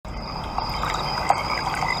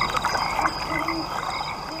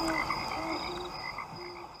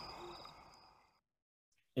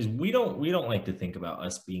is we don't like to think about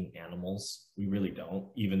us being animals. We really don't,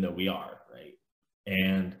 even though we are, right?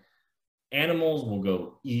 And animals will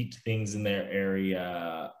go eat things in their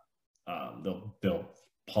area. They'll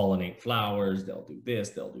pollinate flowers. They'll do this.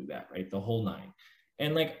 They'll do that. Right, the whole nine.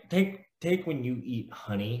 And like take when you eat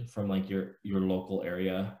honey from like your local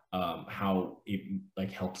area, how it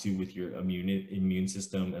like helps you with your immune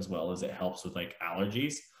system as well as it helps with like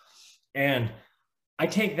allergies. And I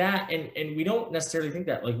take that, and we don't necessarily think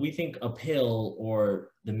that. Like we think a pill or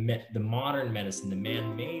the modern medicine, the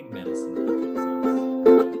man-made medicine.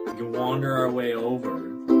 We can wander our way over,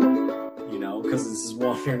 because this is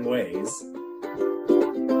Wandering Ways.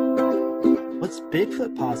 What's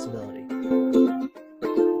Bigfoot possibility?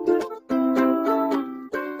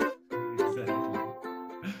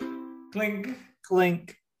 Clink.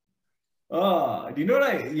 Clink. Oh, do you know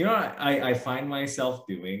what I find myself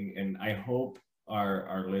doing, and I hope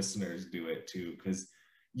our listeners do it too, because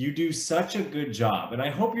you do such a good job, and I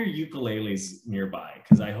hope your ukulele's nearby,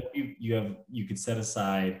 because I hope you could set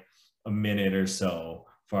aside a minute or so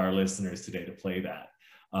for our listeners today to play that,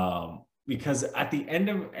 because at the end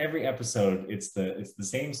of every episode, it's the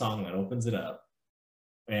same song that opens it up,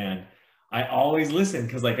 and I always listen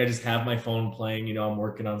because like I just have my phone playing, I'm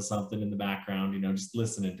working on something in the background, just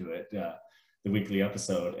listening to it, the weekly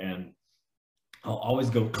episode, and I'll always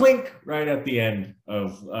go clink right at the end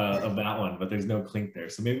of that one, but there's no clink there.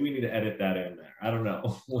 So maybe we need to edit that in there. I don't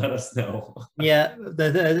know. Let us know. Yeah,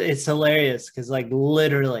 it's hilarious because like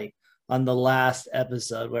literally on the last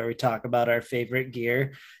episode where we talk about our favorite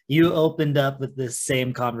gear, you opened up with this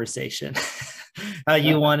same conversation, how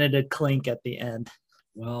you wanted a clink at the end.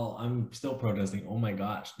 Well, I'm still protesting. Oh my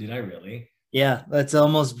gosh, did I really? Yeah, that's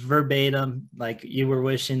almost verbatim. Like you were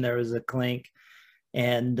wishing there was a clink.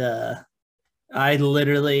 And I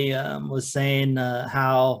literally was saying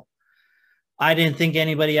how I didn't think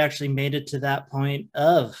anybody actually made it to that point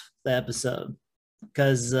of the episode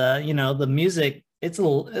because, the music, it's a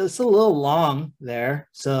little long there.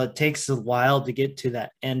 So it takes a while to get to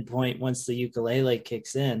that end point once the ukulele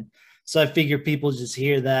kicks in. So I figure people just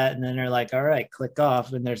hear that and then they're like, all right, click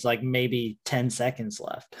off. And there's like maybe 10 seconds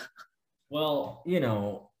left. Well,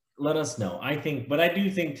 let us know. I do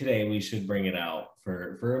think today we should bring it out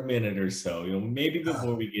for a minute or so, maybe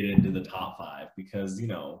before we get into the top 5, because,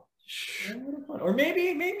 or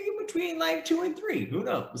maybe between like 2 and 3, who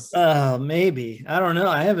knows? Maybe. I don't know.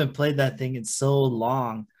 I haven't played that thing in so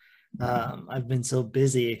long. I've been so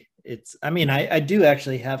busy. I do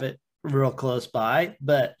actually have it real close by,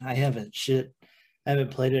 but I haven't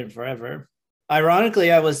played it in forever.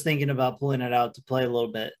 Ironically, I was thinking about pulling it out to play a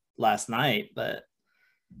little bit last night, but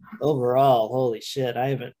overall, holy shit, I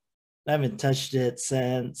haven't touched it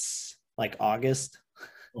since like August.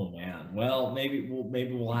 Oh man. Well, maybe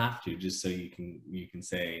we'll have to, just so you can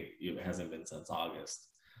say it hasn't been since August.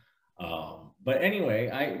 But anyway,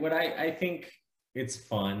 I think it's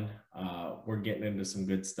fun. We're getting into some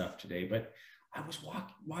good stuff today, but I was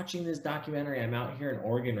watching this documentary. I'm out here in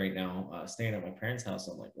Oregon right now, staying at my parents' house.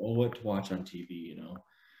 I'm like, well, what to watch on TV,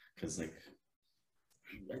 because like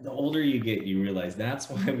the older you get, you realize that's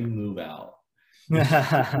why we move out. You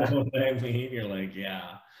know what I mean? You're like,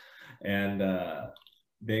 yeah. And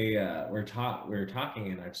we were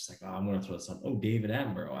talking, and I was just like, oh, I'm gonna throw this on. Oh, David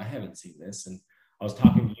Attenborough. I haven't seen this. And I was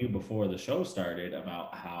talking to you before the show started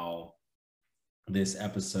about how this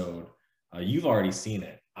episode, you've already seen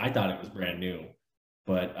it. I thought it was brand new,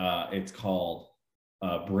 but it's called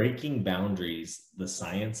Breaking Boundaries, The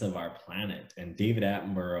Science of Our Planet. And David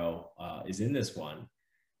Attenborough is in this one.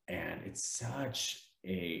 And it's such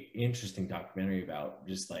a interesting documentary about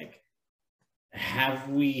just like, have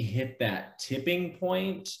we hit that tipping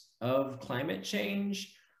point of climate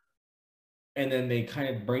change? And then they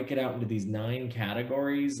kind of break it out into these 9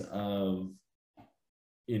 categories of,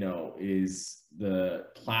 is the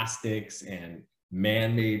plastics and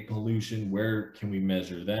man-made pollution, where can we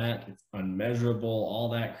measure that? It's unmeasurable, all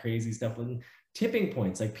that crazy stuff. And tipping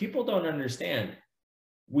points, like people don't understand.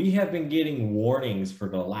 We have been getting warnings for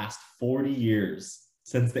the last 40 years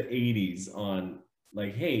since the 80s on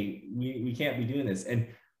like, hey, we can't be doing this. And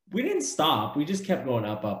we didn't stop. We just kept going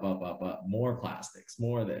up, up, up, up, up. More plastics,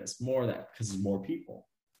 more this, more that, because there's more people.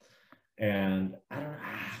 And I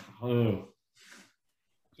don't know.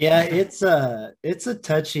 Yeah, it's a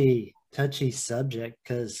touchy subject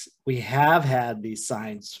because we have had these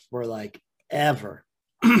signs for like ever,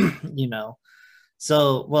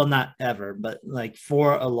 So, well, not ever, but like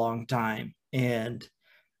for a long time. And,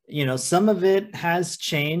 some of it has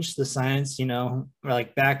changed the science,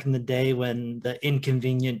 like back in the day when The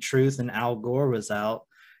Inconvenient Truth and Al Gore was out,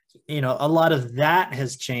 a lot of that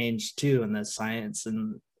has changed too in the science.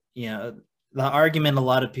 And you know, the argument a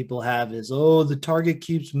lot of people have is, oh, the target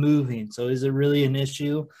keeps moving. So is it really an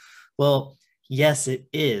issue? Well, yes, it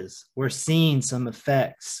is. We're seeing some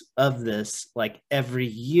effects of this like every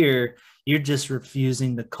year. You're just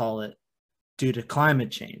refusing to call it due to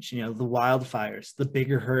climate change. You know, the wildfires, the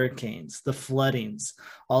bigger hurricanes, the floodings,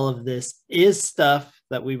 all of this is stuff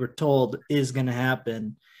that we were told is going to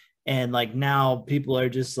happen. And like now people are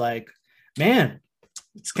just like, man,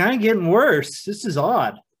 it's kind of getting worse. This is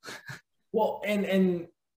odd. Well, and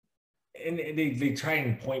they try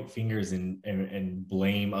and point fingers and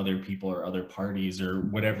blame other people or other parties or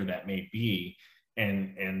whatever that may be.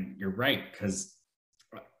 And you're right, because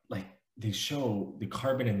like they show the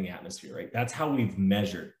carbon in the atmosphere, right? That's how we've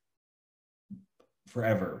measured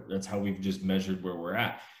forever. That's how we've just measured where we're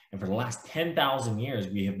at. And for the last 10,000 years,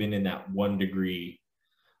 we have been in that 1 degree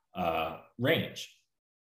range.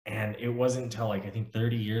 And it wasn't until like, I think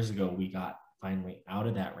 30 years ago, we got finally out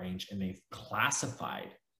of that range, and they've classified,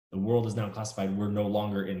 the world is now classified. We're no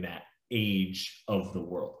longer in that age of the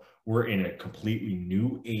world. We're in a completely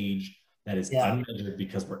new age that is unmeasured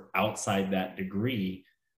because we're outside that degree.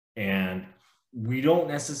 And we don't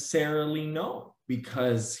necessarily know,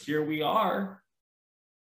 because here we are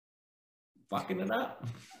fucking it up.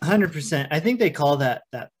 100%. I think they call that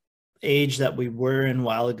age that we were in a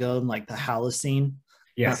while ago, like the Holocene.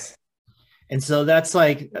 Yes. And so that's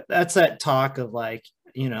that talk of like,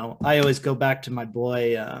 you know, I always go back to my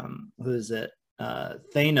boy, who is it?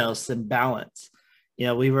 Thanos and balance. You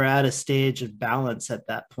know, we were at a stage of balance at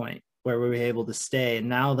that point where we were able to stay. And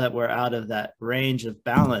now that we're out of that range of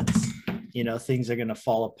balance, you know, things are going to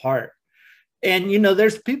fall apart. And, you know,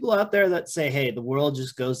 there's people out there that say, hey, the world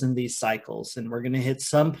just goes in these cycles, and we're going to hit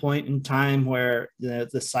some point in time where the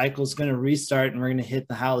cycle is going to restart and we're going to hit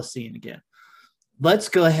the Holocene again. Let's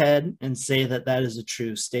go ahead and say that that is a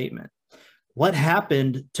true statement. What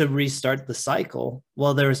happened to restart the cycle?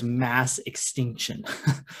 Well, there was mass extinction,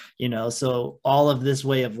 you know, so all of this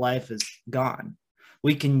way of life is gone.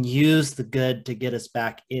 We can use the good to get us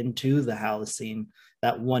back into the Holocene,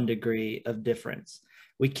 that 1 degree of difference.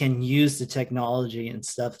 We can use the technology and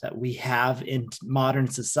stuff that we have in modern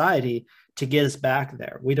society to get us back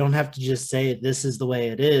there. We don't have to just say, this is the way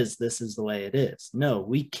it is, this is the way it is. No,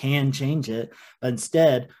 we can change it. But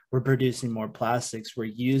instead, we're producing more plastics, we're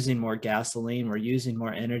using more gasoline, we're using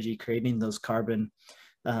more energy, creating those carbon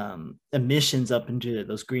emissions up into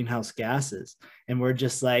those greenhouse gases. And we're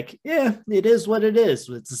just like, yeah, it is what it is.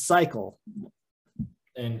 It's a cycle.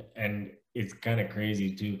 And it's kind of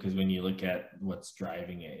crazy too, because when you look at what's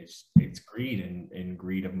driving it, it's greed and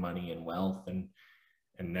greed of money and wealth and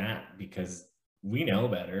that, because we know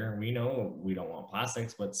better. We know we don't want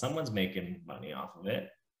plastics, but someone's making money off of it.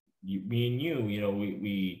 Me and you know,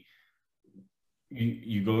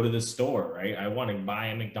 you go to the store, right? I want to buy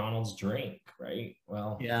a McDonald's drink, right?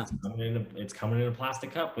 Well, yeah, it's coming in a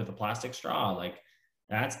plastic cup with a plastic straw. Like,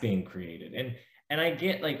 that's being created. And I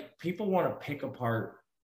get, like, people want to pick apart,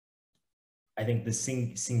 I think, the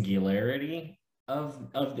singularity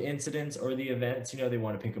of the incidents or the events. You know, they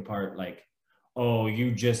want to pick apart, like, oh,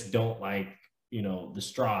 you just don't like, you know, the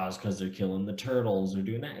straws because they're killing the turtles or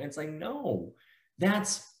doing that. And it's like, no,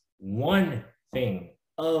 that's one thing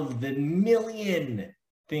of the million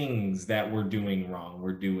things that we're doing wrong.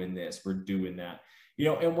 We're doing this, we're doing that, you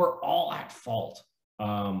know, and we're all at fault.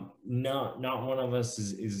 Not one of us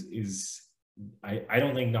is I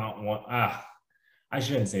don't think not one. I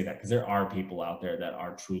shouldn't say that, because there are people out there that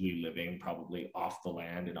are truly living probably off the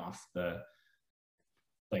land and off the,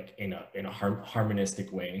 like, in a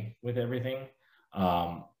harmonistic way with everything.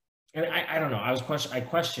 And I don't know. I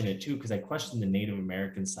question it too, because I question the Native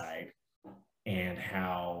American side and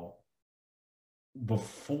how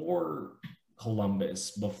before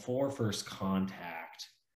Columbus, before first contact,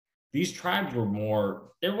 these tribes were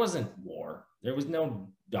more, there wasn't war. There was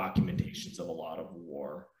no documentations of a lot of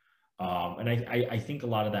war. And I think a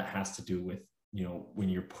lot of that has to do with, you know,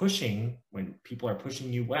 when people are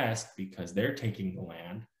pushing you west because they're taking the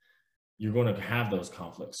land, you're going to have those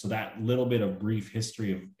conflicts. So that little bit of brief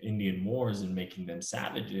history of Indian wars and making them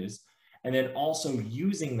savages, and then also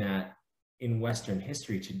using that in Western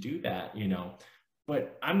history to do that, you know.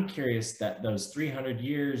 But I'm curious that those 300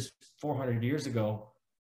 years, 400 years ago,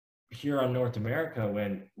 here on North America,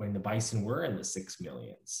 when the bison were in the 6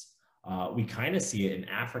 millions, we kind of see it in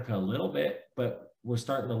Africa a little bit, but we're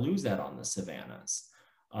starting to lose that on the savannas.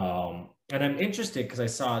 And I'm interested because I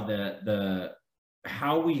saw the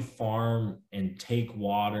how we farm and take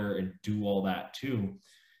water and do all that too.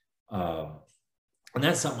 And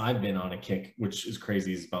that's something I've been on a kick, which is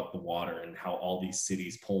crazy, is about the water and how all these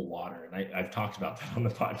cities pull water. And I've talked about that on the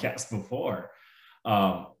podcast before.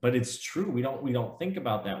 But it's true. We don't think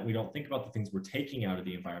about that. We don't think about the things we're taking out of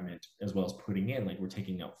the environment as well as putting in. Like we're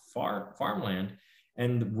taking out farmland,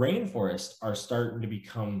 and the rainforests are starting to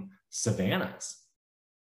become savannas.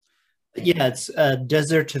 Yeah, it's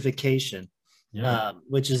desertification, Yeah.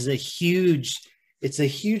 which is it's a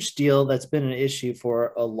huge deal that's been an issue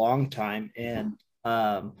for a long time. And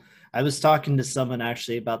I was talking to someone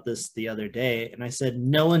actually about this the other day, and I said,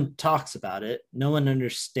 no one talks about it. No one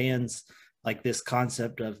understands like this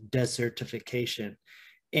concept of desertification.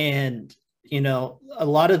 And, a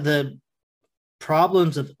lot of the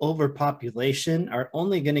problems of overpopulation are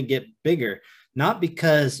only going to get bigger, not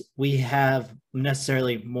because we have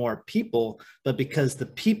necessarily more people, but because the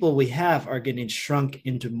people we have are getting shrunk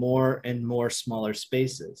into more and more smaller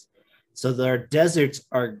spaces. So our deserts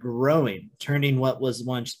are growing, turning what was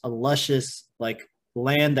once a luscious like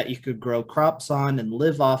land that you could grow crops on and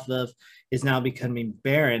live off of is now becoming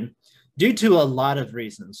barren due to a lot of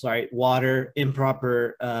reasons, right? Water,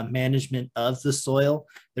 improper management of the soil.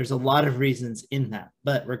 There's a lot of reasons in that.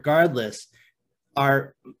 But regardless,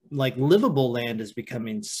 our like livable land is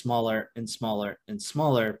becoming smaller and smaller and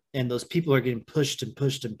smaller. And those people are getting pushed and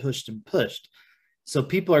pushed and pushed and pushed. So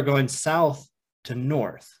people are going south to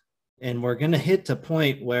north. And we're going to hit a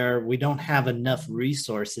point where we don't have enough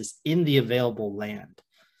resources in the available land.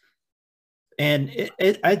 And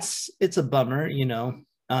it's a bummer,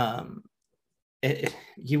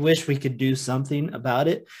 you wish we could do something about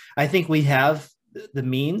it. I think we have the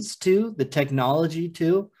means to, the technology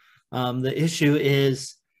to. The issue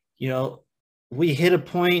is, we hit a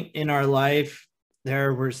point in our life.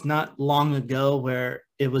 There was not long ago where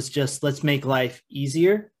it was just, let's make life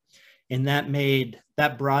easier. And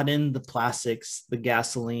that brought in the plastics, the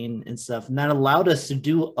gasoline and stuff. And that allowed us to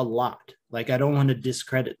do a lot. Like, I don't want to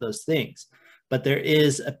discredit those things, but there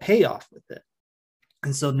is a payoff with it.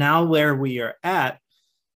 And so now where we are at,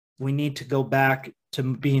 we need to go back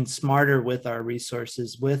to being smarter with our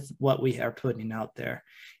resources, with what we are putting out there.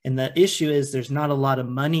 And the issue is there's not a lot of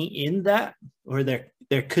money in that, or there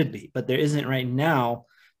could be, but there isn't right now,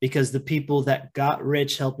 because the people that got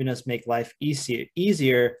rich helping us make life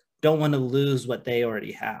easier don't want to lose what they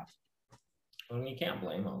already have. I mean, you can't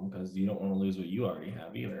blame them, because you don't want to lose what you already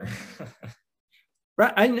have either.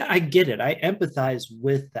 Right. I get it. I empathize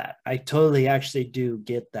with that. I totally actually do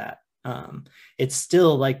get that. It's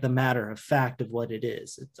still like the matter of fact of what it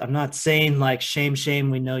is. I'm not saying like shame,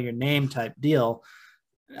 we know your name type deal.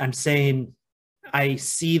 I'm saying I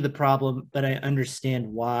see the problem, but I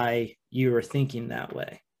understand why you were thinking that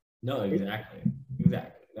way. No, exactly.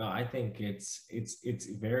 No, I think it's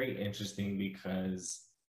very interesting, because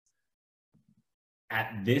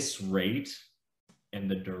at this rate and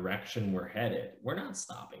the direction we're headed, we're not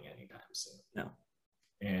stopping anytime soon. No.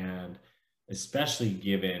 And especially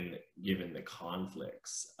given the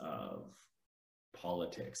conflicts of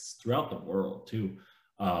politics throughout the world too.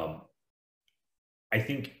 I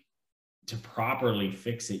think to properly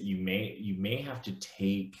fix it, you may have to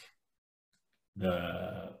take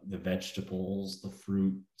the vegetables, the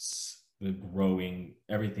fruits, the growing,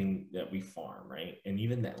 everything that we farm, right? And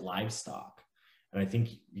even that livestock. And I think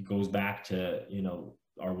it goes back to,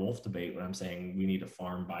 our wolf debate, when I'm saying we need to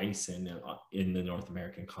farm bison in the North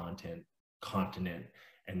American continent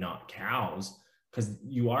and not cows, because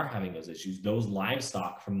you are having those issues. Those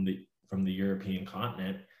livestock from the European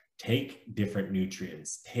continent take different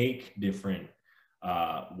nutrients, take different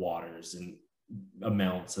waters and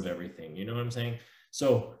amounts of everything. You know what I'm saying?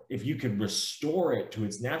 So if you could restore it to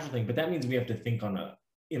its natural thing, but that means we have to think on an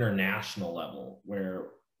international level where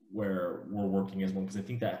we're working as one, because I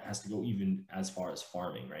think that has to go even as far as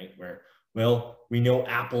farming, right? Where, well, we know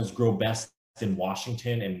apples grow best in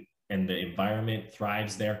Washington, and the environment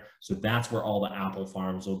thrives there. So that's where all the apple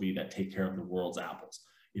farms will be that take care of the world's apples.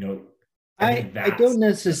 I don't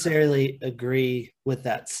necessarily agree with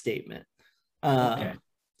that statement. Okay.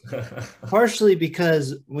 Partially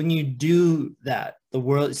because when you do that, the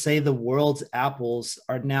world's apples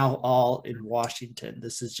are now all in Washington.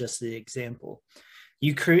 This is just the example.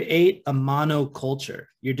 You create a monoculture.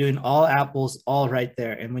 You're doing all apples all right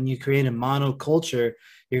there. And when you create a monoculture,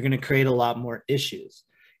 you're going to create a lot more issues.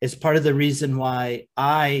 It's part of the reason why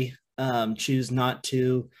I choose not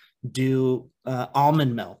to do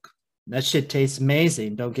almond milk. That shit tastes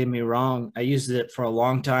amazing. Don't get me wrong. I used it for a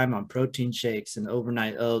long time on protein shakes and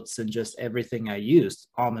overnight oats and just everything I used,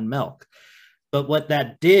 almond milk. But what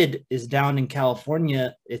that did is, down in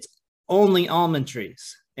California, it's only almond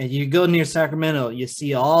trees. And you go near Sacramento, you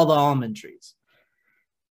see all the almond trees.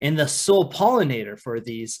 And the sole pollinator for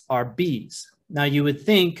these are bees. Now, you would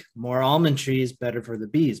think more almond trees better for the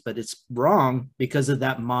bees, but it's wrong because of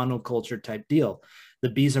that monoculture type deal. The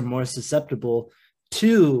bees are more susceptible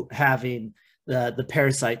to having the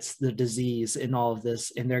parasites, the disease, and all of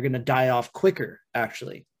this, and they're going to die off quicker,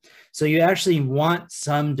 actually. So you actually want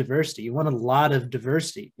some diversity. You want a lot of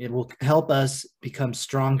diversity. It will help us become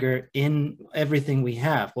stronger in everything we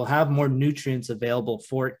have. We'll have more nutrients available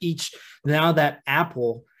for each. Now that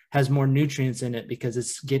apple has more nutrients in it because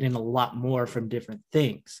it's getting a lot more from different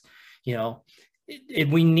things. You know,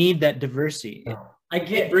 we need that diversity. I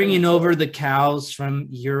get bringing over the cows from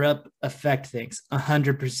Europe affect things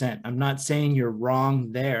 100%. I'm not saying you're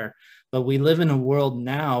wrong there, but we live in a world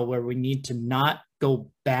now where we need to not go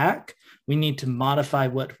back. We need to modify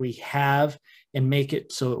what we have and make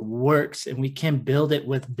it so it works, and we can build it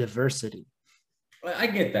with diversity. I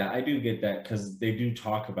get that. I do get that, because they do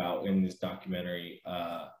talk about in this documentary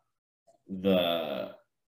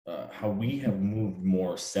how we have moved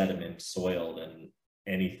more sediment soil than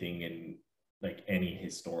anything in like any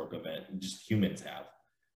historic event, just humans have,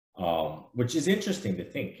 which is interesting to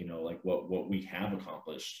think, you know, like what we have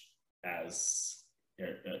accomplished as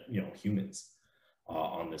humans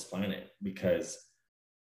on this planet. Because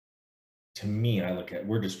to me, I look at,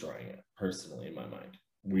 we're destroying it personally in my mind.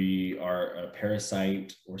 We are a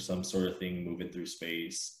parasite or some sort of thing moving through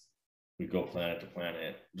space. We go planet to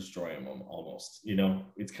planet, destroying them almost. You know,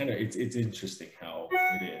 it's kind of it's interesting how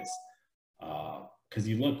it is. Because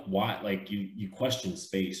you look, why, like you question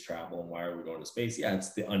space travel and why are we going to space? Yeah,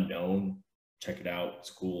 it's the unknown. Check it out.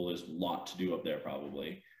 It's cool. There's a lot to do up there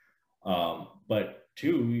probably. But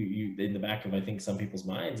two, you in the back of, I think, some people's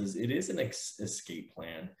minds is it is an escape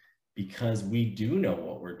plan, because we do know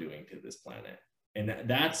what we're doing to this planet. And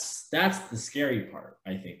that's the scary part,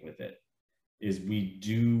 I think, with it, is we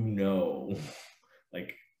do know,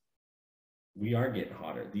 like, we are getting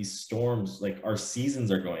hotter. These storms, like, our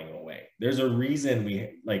seasons are going away. There's a reason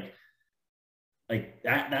we like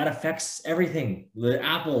that affects everything. The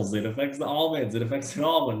apples, it affects the almonds, it affects it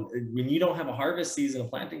all. When you don't have a harvest season, a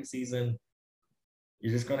planting season,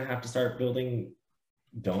 you're just going to have to start building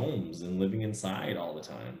domes and living inside all the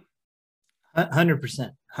time.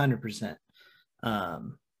 100%.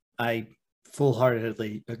 I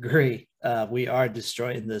full-heartedly agree. We are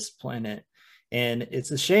destroying this planet, and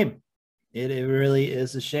it's a shame. It really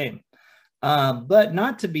is a shame. But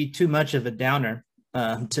not to be too much of a downer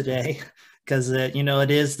today, because it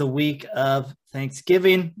is the week of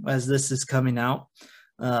Thanksgiving as this is coming out.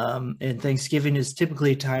 And Thanksgiving is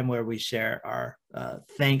typically a time where we share our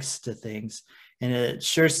thanks to things. And it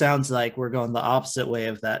sure sounds like we're going the opposite way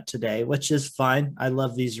of that today, which is fine. I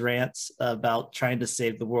love these rants about trying to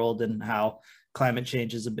save the world and how climate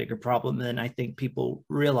change is a bigger problem than I think people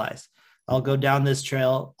realize. I'll go down this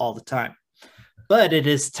trail all the time. But it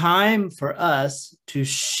is time for us to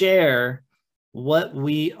share what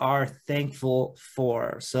we are thankful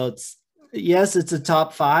for. So it's a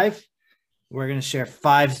top 5. We're going to share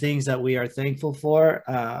 5 things that we are thankful for.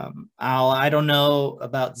 I don't know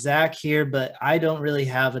about Zach here, but I don't really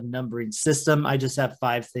have a numbering system. I just have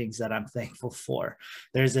 5 things that I'm thankful for.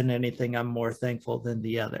 There isn't anything I'm more thankful than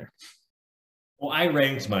the other. Well, I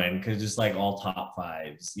ranked mine because just like all top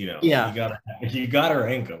 5s, Yeah, you gotta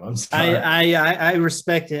rank them. I'm sorry. I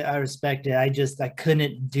respect it. I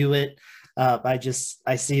couldn't do it.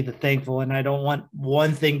 I see the thankful, and I don't want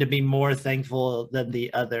one thing to be more thankful than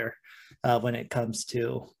the other. When it comes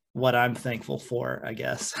to what I'm thankful for, I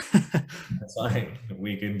guess. That's fine.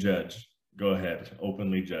 We can judge. Go ahead.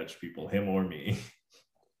 Openly judge people, him or me.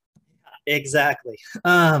 Exactly.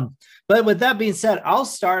 But with that being said, I'll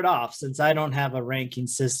start off since I don't have a ranking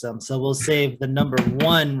system. So we'll save the number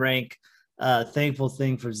 1 rank thankful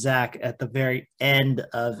thing for Zach at the very end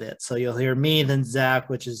of it. So you'll hear me, then Zach,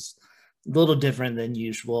 which is a little different than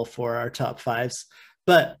usual for our top 5s.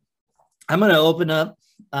 But I'm going to open up.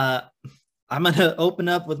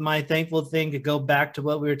 With my thankful thing to go back to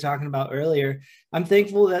what we were talking about earlier. I'm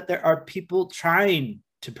thankful that there are people trying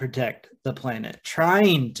to protect the planet,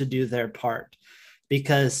 trying to do their part,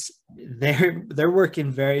 because they're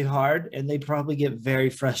working very hard, and they probably get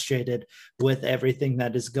very frustrated with everything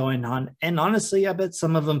that is going on. And honestly, I bet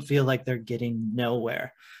some of them feel like they're getting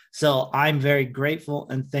nowhere. So I'm very grateful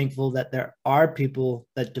and thankful that there are people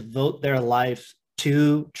that devote their life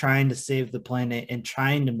to trying to save the planet and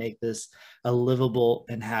trying to make this a livable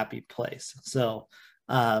and happy place. So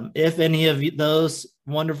if any of those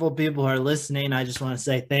wonderful people are listening, I just want to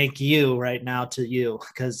say thank you right now to you,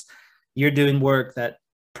 because you're doing work that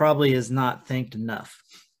probably is not thanked enough.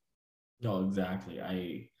 No, exactly.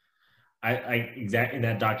 I exactly in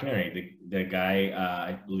that documentary, the guy,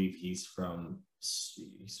 I believe he's from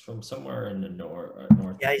somewhere in the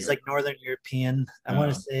north. Yeah, he's like Northern European. I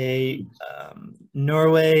want to Uh, say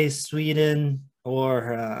Norway, Sweden,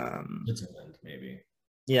 or Switzerland, maybe.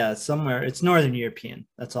 yeah, somewhere. It's Northern European.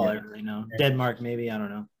 That's all I Yeah. really know. And Denmark, maybe. I don't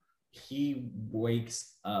know. he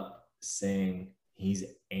wakes up saying he's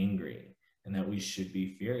angry and that we should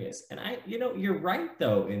be furious. And you're right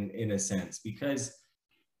though, in a sense, because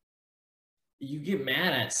you get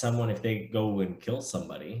mad at someone if they go and kill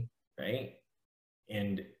somebody, right?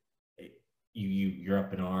 And you're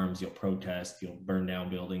up in arms, you'll protest, you'll burn down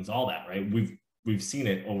buildings, all that, right? We've seen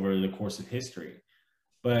it over the course of history.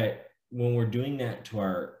 But when we're doing that to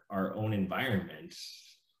our own environment,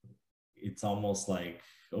 it's almost like,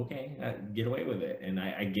 okay, get away with it. And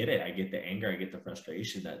I get it. I get the anger, I get the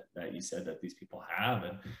frustration that you said that these people have.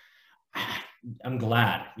 And I'm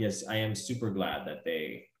glad. Yes, I am super glad that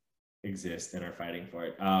they exist and are fighting for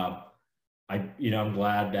it. I'm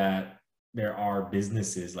glad that there are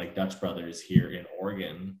businesses like Dutch Brothers here in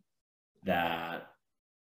Oregon that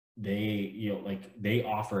they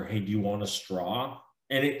offer, hey, do you want a straw?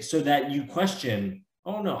 And so that you question,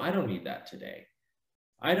 oh no, I don't need that today.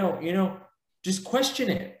 I don't, just question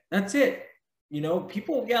it. That's it.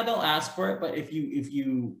 People, yeah, they'll ask for it, but if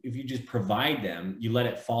you just provide them, you let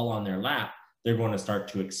it fall on their lap, they're going to start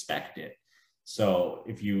to expect it. So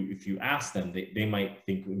if you ask them, they might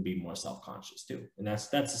think and be more self-conscious too. And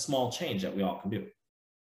that's a small change that we all can do.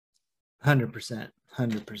 100%.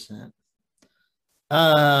 100%.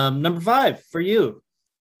 Number 5 for you.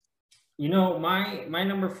 My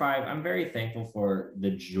number 5, I'm very thankful for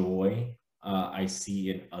the joy I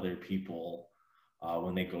see in other people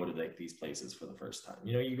when they go to like these places for the first time.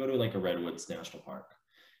 You go to like a Redwoods National Park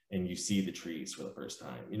and you see the trees for the first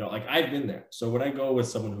time. Like I've been there. So when I go with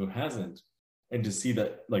someone who hasn't, and to see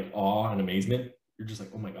that like awe and amazement, you're just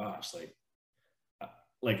like, oh my gosh,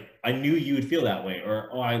 like I knew you would feel that way, or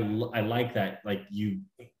I like that, like you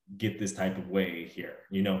get this type of way here.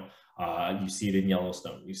 You see it in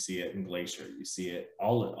Yellowstone, you see it in Glacier, you see it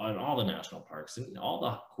on all the national parks and all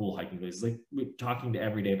the cool hiking places. Like we're talking to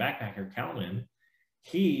everyday backpacker Calvin,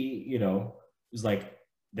 he was like,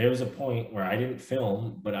 there was a point where I didn't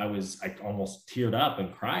film, but I almost teared up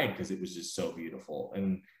and cried because it was just so beautiful.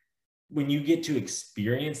 And when you get to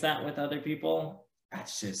experience that with other people,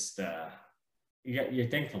 that's just you're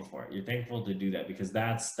thankful for it. You're thankful to do that because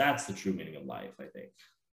that's the true meaning of life, I think.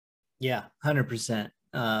 Yeah, 100%.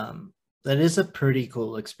 That is a pretty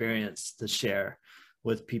cool experience to share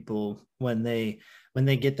with people when they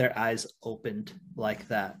get their eyes opened like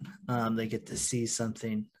that. They get to see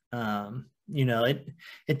something.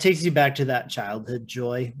 It takes you back to that childhood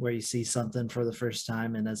joy where you see something for the first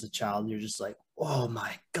time, and as a child you're just like, oh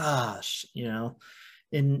my gosh,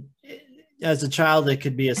 and as a child it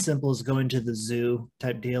could be as simple as going to the zoo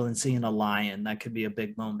type deal and seeing a lion. That could be a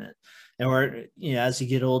big moment. Or as you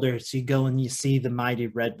get older, so you go and you see the mighty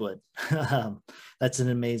redwood. That's an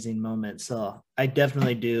amazing moment. So I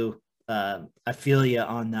definitely do, I feel you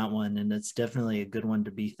on that one, and it's definitely a good one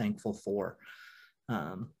to be thankful for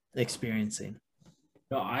experiencing.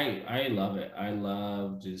 No, I love it. I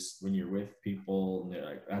love just when you're with people and they're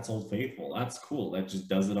like, that's Old Faithful. That's cool. That just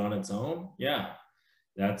does it on its own. Yeah.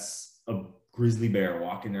 That's a grizzly bear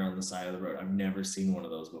walking there on the side of the road. I've never seen one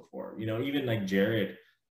of those before. Even like Jared,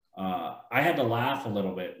 I had to laugh a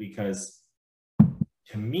little bit because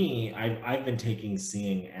to me, I've been taking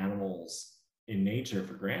seeing animals in nature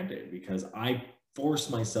for granted because I force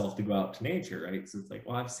myself to go out to nature, right? So it's like,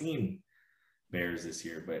 well, I've seen bears this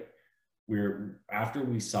year, but after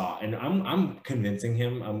we saw, and I'm convincing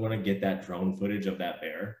him I'm going to get that drone footage of that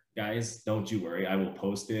bear. Guys, don't you worry. I will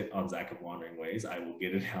post it on Zach of Wandering Ways. I will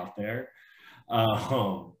get it out there.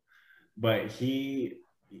 But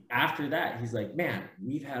after that, he's like, man,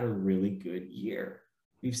 we've had a really good year.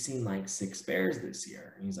 We've seen like 6 bears this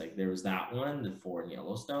year. And he's like, there was that one, the 4 in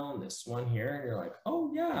Yellowstone, this one here. And you're like,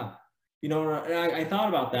 oh yeah. And I thought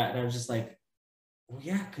about that and I was just like, well,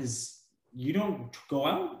 yeah, because you don't go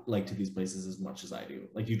out like to these places as much as I do.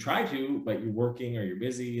 Like you try to, but you're working or you're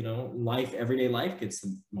busy, everyday life gets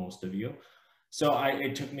the most of you. So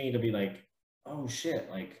it took me to be like, oh shit,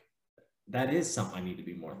 like that is something I need to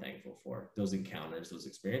be more thankful for, those encounters, those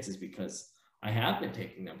experiences, because I have been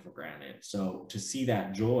taking them for granted. So to see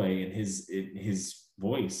that joy in his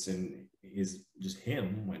voice and just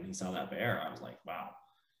him when he saw that bear, I was like, wow.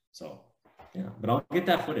 So yeah, but I'll get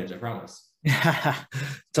that footage, I promise. Yeah,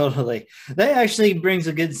 totally. That actually brings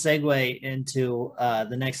a good segue into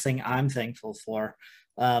the next thing I'm thankful for,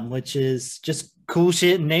 which is just cool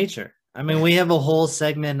shit in nature. I mean, we have a whole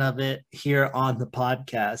segment of it here on the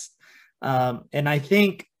podcast. And I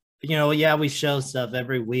think, yeah, we show stuff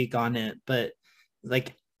every week on it, but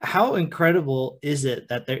like, how incredible is it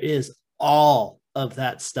that there is all of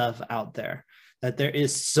that stuff out there, that there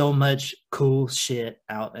is so much cool shit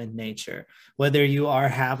out in nature, whether you are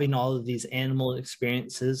having all of these animal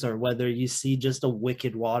experiences or whether you see just a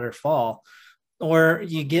wicked waterfall, or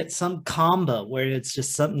you get some combo where it's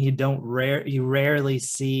just something you rarely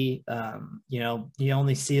see. You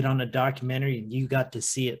only see it on a documentary and you got to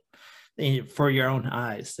see it for your own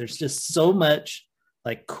eyes. There's just so much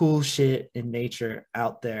like cool shit in nature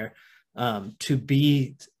out there to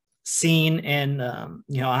be seen. And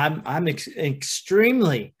I'm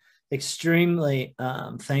extremely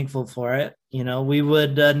thankful for it. We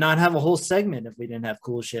would not have a whole segment if we didn't have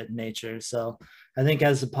cool shit in nature. So I think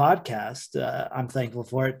as a podcast, I'm thankful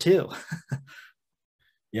for it too.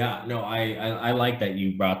 Yeah, no, I like that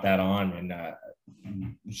you brought that on and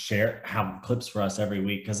have clips for us every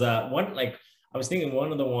week, because one, like, I was thinking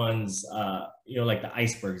one of the ones, like the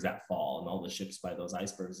icebergs that fall and all the ships by those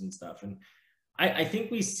icebergs and stuff. And I think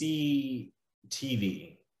we see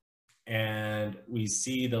TV and we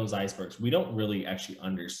see those icebergs. We don't really actually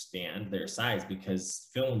understand their size because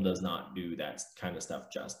film does not do that kind of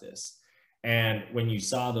stuff justice. And when you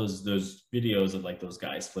saw those videos of like those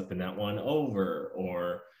guys flipping that one over,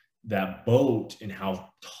 or that boat and how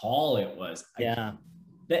tall it was, yeah.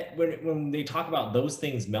 That when they talk about those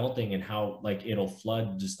things melting and how like it'll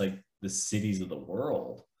flood just like the cities of the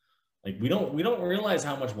world, like we don't realize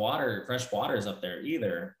how much fresh water is up there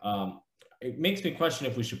either. It makes me question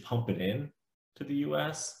if we should pump it in to the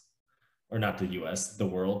US, or not the US, the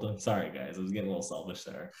world. I'm sorry guys, I was getting a little selfish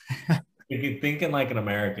there. You're thinking like an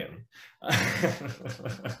American.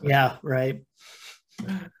 Yeah, right.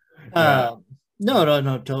 Yeah.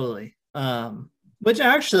 No, totally. Which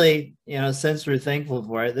actually, since we're thankful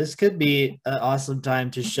for it, this could be an awesome time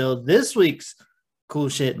to show this week's cool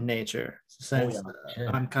shit in nature, since Sure.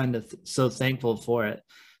 I'm kind of so thankful for it.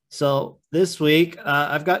 So this week,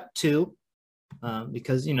 I've got two,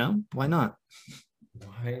 because, why not?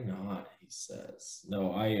 Why not, he says.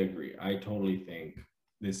 No, I agree. I totally think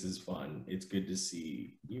this is fun. It's good to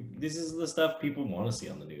see. This is the stuff people want to see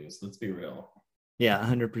on the news. Let's be real. Yeah,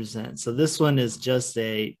 100%. So this one is just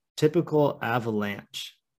a typical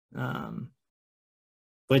avalanche,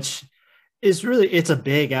 which is it's a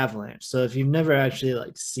big avalanche. So if you've never actually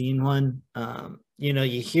like seen one,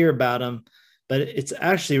 you hear about them, but it's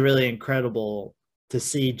actually really incredible to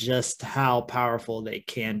see just how powerful they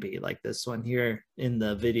can be. Like this one here in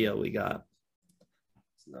the video we got.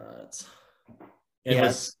 It's nuts. And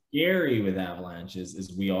what's scary with avalanches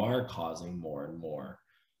is we are causing more and more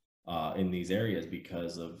in these areas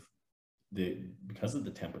because of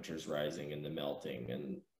the temperatures rising and the melting,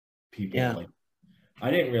 and people like, I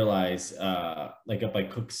didn't realize like up by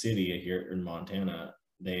Cook City here in Montana,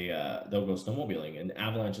 they'll go snowmobiling and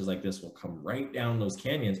avalanches like this will come right down those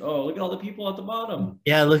canyons. Oh, look at all the people at the bottom.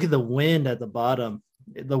 Yeah, look at the wind at the bottom.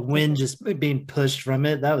 The wind just being pushed from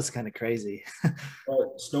it. That was kind of crazy.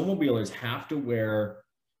 But snowmobilers have to wear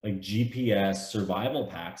like GPS survival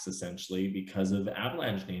packs essentially because of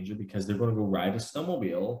avalanche danger, because they're going to go ride a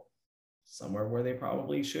snowmobile somewhere where they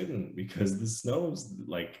probably shouldn't because the snow's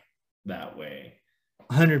like that way.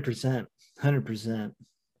 100%.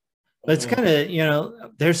 But it's kind of,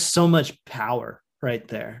 there's so much power right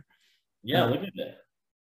there. Yeah, look at that.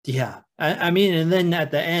 Yeah. I mean, and then at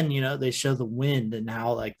the end, they show the wind and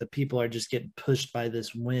how like the people are just getting pushed by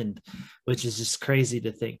this wind, which is just crazy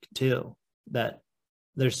to think too, that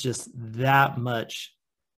there's just that much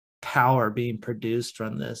power being produced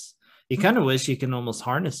from this. You kind of wish you can almost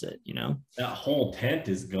harness it, That whole tent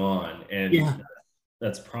is gone. And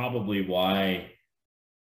that's probably why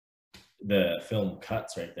the film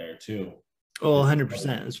cuts right there too. Oh,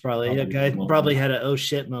 100%. It's probably a guy probably had an oh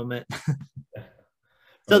shit moment.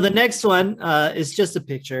 So the next one is just a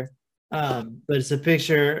picture, but it's a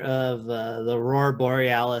picture of the Aurora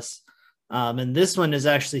Borealis. And this one is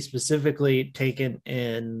actually specifically taken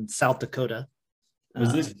in South Dakota.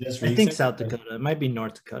 Was this just recent? I think South Dakota. It might be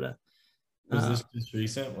North Dakota. Was this just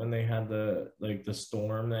recent when they had the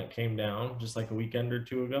storm that came down just like a weekend or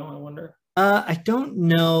two ago, I wonder? I don't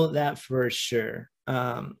know that for sure.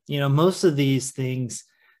 Most of these things,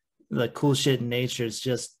 the cool shit in nature, is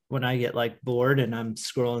just when I get like bored and I'm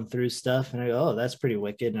scrolling through stuff and I go, oh, that's pretty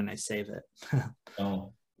wicked, and I save it.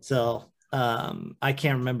 Oh. So I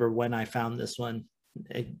can't remember when I found this one,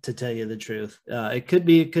 to tell you the truth. It could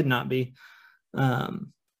be, it could not be.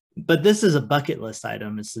 But this is a bucket list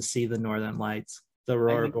item, is to see the Northern Lights, the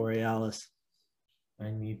Aurora Borealis. I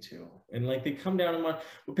need to. And like they come down in my,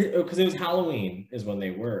 because it was Halloween is when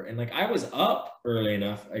they were. And like I was up early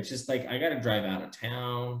enough. I just like, I got to drive out of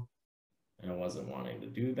town. And I wasn't wanting to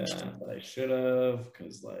do that, but I should have,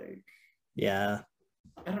 because like, Yeah.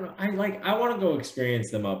 I don't know. I want to go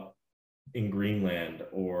experience them up in Greenland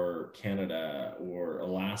or Canada or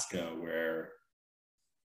Alaska where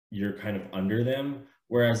you're kind of under them.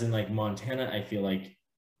 Whereas in like Montana, I feel like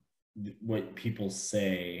what people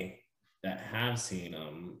say that have seen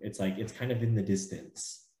them, it's like it's kind of in the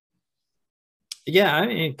distance. Yeah, I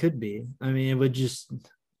mean, it could be. I mean, it would just,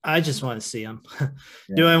 I just want to see them.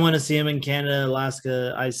 Do I want to see them in Canada,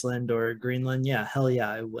 Alaska, Iceland, or Greenland? Yeah, hell yeah,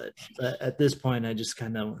 I would. But at this point, I just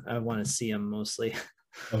kind of, I want to see them mostly.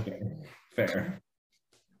 Okay, fair.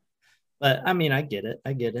 But I mean, I get it.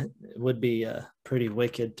 I get it. It would be pretty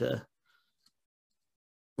wicked to,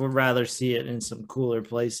 would rather see it in some cooler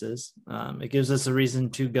places. It gives us a reason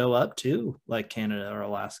to go up to like Canada or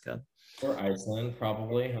Alaska. Or Iceland,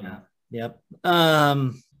 probably. Yeah. Yep.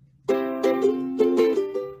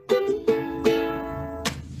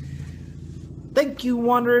 Thank you,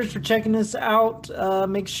 Wanderers, for checking us out.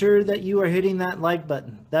 Make sure that you are hitting that like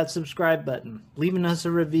button, that subscribe button, leaving us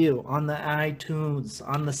a review on the iTunes,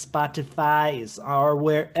 on the Spotify's, or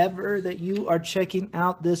wherever that you are checking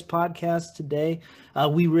out this podcast today.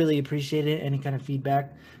 We really appreciate it. Any kind of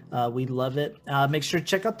feedback, we love it. Make sure to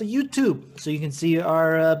check out the YouTube so you can see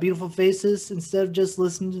our beautiful faces instead of just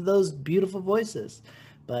listening to those beautiful voices.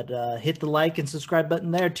 But hit the like and subscribe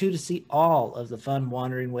button there too to see all of the fun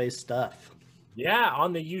Wandering Ways stuff. Yeah,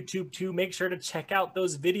 on the YouTube too. Make sure to check out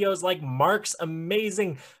those videos like Mark's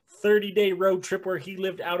amazing 30-day road trip where he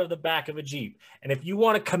lived out of the back of a Jeep. And if you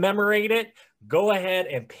want to commemorate it, go ahead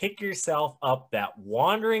and pick yourself up that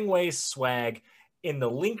Wandering Ways swag. In the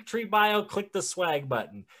Linktree bio, click the swag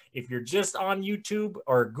button. If you're just on YouTube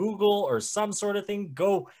or Google or some sort of thing,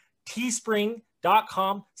 go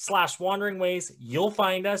teespring.com/wanderingways. You'll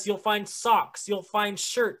find us. You'll find socks. You'll find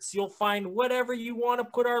shirts. You'll find whatever you want to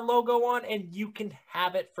put our logo on, and you can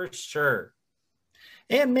have it for sure.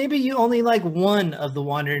 And maybe you only like one of the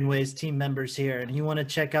Wandering Ways team members here, and you want to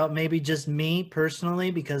check out maybe just me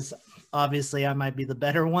personally, because obviously I might be the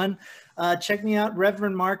better one. Check me out,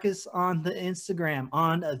 Reverend Marcus, on the Instagram,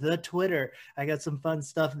 on the Twitter. I got some fun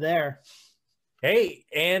stuff there. Hey,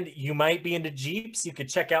 and you might be into Jeeps. You could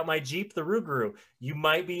check out my Jeep, the Rougarou. You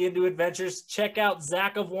might be into adventures. Check out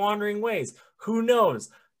Zach of Wandering Ways. Who knows?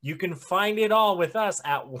 You can find it all with us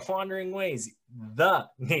at Wandering Ways, the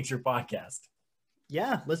nature podcast.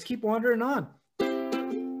 Yeah, let's keep wandering on.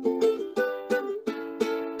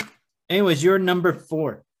 Anyways, you're number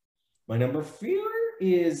 4. My number 4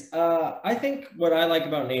 is, I think what I like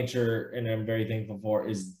about nature, and I'm very thankful for,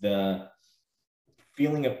 is the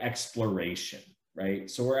feeling of exploration, right?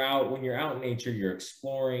 So when you're out in nature, you're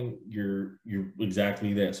exploring, you're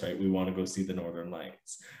exactly this, right? We want to go see the Northern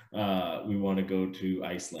Lights. We want to go to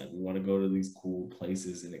Iceland. We want to go to these cool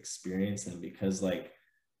places and experience them, because like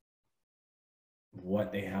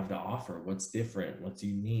what they have to offer, what's different, what's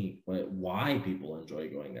unique, why people enjoy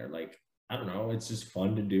going there. Like, I don't know, it's just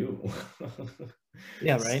fun to do.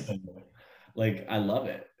 Yeah, right. So, like, I love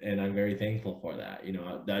it, and I'm very thankful for that. You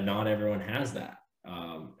know, that not everyone has that.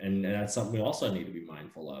 And that's something we also need to be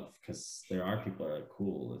mindful of, because there are people that are like,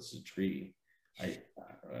 cool, it's a tree.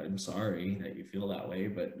 I'm sorry that you feel that way,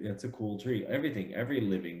 but it's a cool tree. Every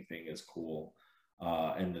living thing is cool.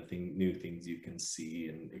 And new things you can see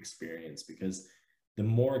and experience, because the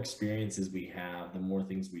more experiences we have, the more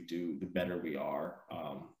things we do, the better we are.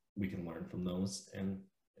 We can learn from those, and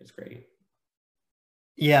it's great.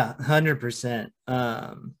 Yeah, 100%.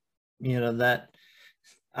 You know, that,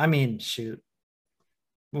 I mean, shoot,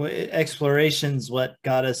 exploration's what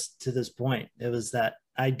got us to this point. It was that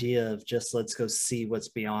idea of just, let's go see what's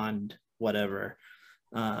beyond whatever.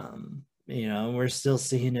 You know, we're still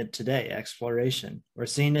seeing it today, exploration. We're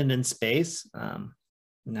seeing it in space.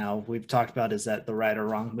 Now we've talked about, is that the right or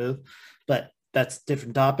wrong move, but that's a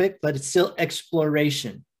different topic, but it's still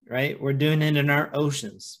exploration, right? We're doing it in our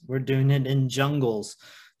oceans. We're doing it in jungles.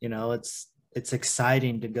 You know, it's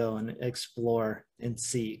exciting to go and explore and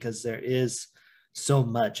see, because there is so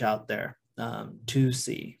much out there to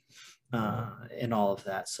see in all of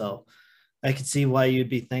that. So I could see why you'd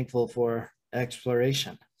be thankful for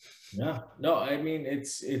exploration. Yeah, no, I mean,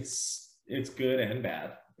 it's good and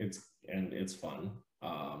bad. It's fun.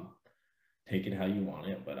 Take it how you want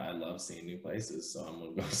it, but I love seeing new places, so I'm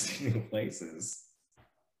gonna go see new places.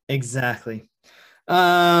 Exactly.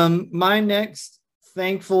 My next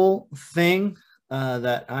thankful thing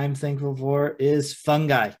that I'm thankful for is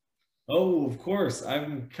fungi. Oh, of course. I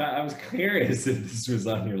was curious if this was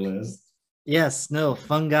on your list. Yes, no,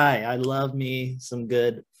 fungi. I love me some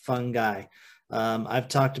good fungi. I've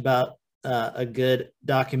talked about a good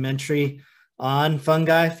documentary on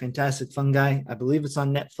fungi, Fantastic Fungi. I believe it's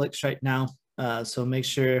on Netflix right now. So make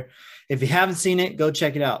sure, if you haven't seen it, go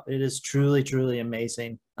check it out. It is truly, truly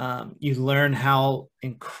amazing. You learn how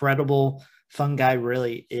incredible fungi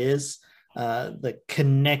really is, the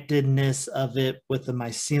connectedness of it with the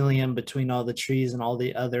mycelium between all the trees and all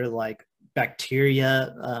the other like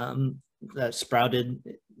bacteria that sprouted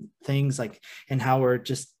things, like, and how we're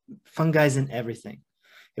just fungi's in everything.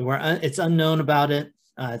 And it's unknown about it.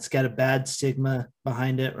 It's got a bad stigma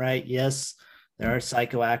behind it, right? Yes, there are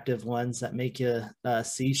psychoactive ones that make you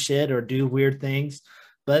see shit or do weird things,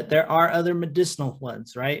 but there are other medicinal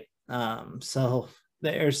ones, right? So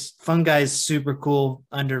there's fungi is super cool,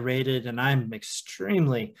 underrated, and I'm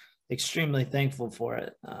extremely, extremely thankful for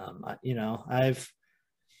it. You know,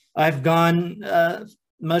 I've gone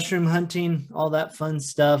mushroom hunting, all that fun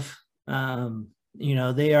stuff. You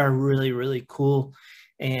know, they are really, really cool.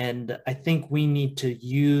 And I think we need to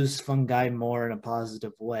use fungi more in a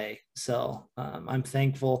positive way. So I'm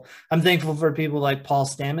thankful. I'm thankful for people like Paul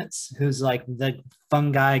Stamets, who's like the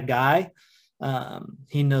fungi guy.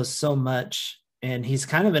 He knows so much, and he's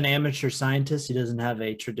kind of an amateur scientist. He doesn't have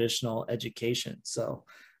a traditional education. So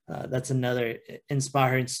that's another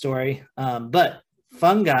inspiring story. But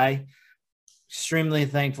fungi, extremely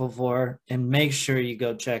thankful for, and make sure you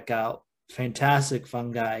go check out Fantastic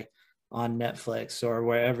Fungi on Netflix or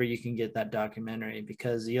wherever you can get that documentary,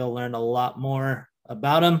 because you'll learn a lot more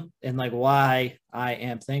about them and like why I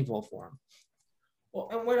am thankful for them. Well,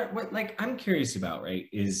 and what like I'm curious about, right,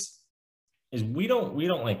 is we don't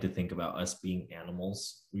like to think about us being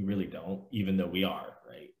animals. We really don't, even though we are,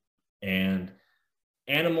 right? And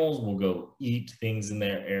animals will go eat things in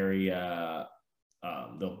their area.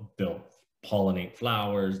 They'll pollinate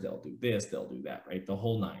flowers. They'll do this. They'll do that. Right, the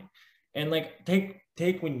whole nine. And like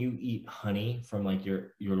take when you eat honey from like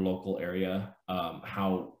your local area,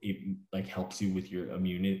 how it like helps you with your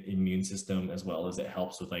immune system, as well as it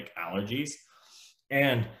helps with like allergies.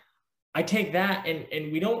 And I take that,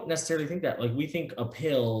 and we don't necessarily think that. Like, we think a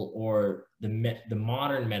pill or the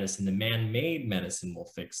modern medicine, the man-made medicine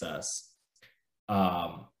will fix us.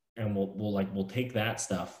 And we'll take that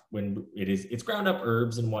stuff when it's ground up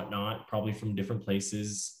herbs and whatnot, probably from different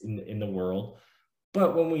places in the world.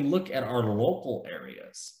 But when we look at our local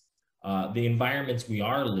areas, the environments we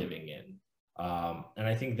are living in, and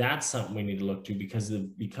I think that's something we need to look to, because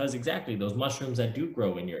exactly those mushrooms that do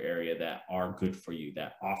grow in your area that are good for you,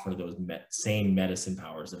 that offer those same medicine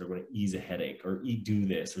powers that are going to ease a headache, or do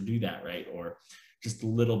this or do that, right? Or just a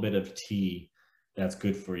little bit of tea that's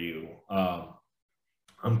good for you.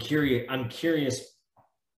 I'm curious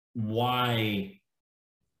why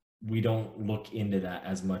we don't look into that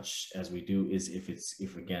as much as we do. Is if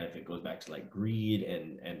it goes back to like greed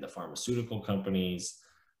and the pharmaceutical companies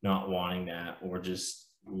not wanting that, or just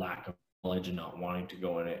lack of knowledge and not wanting to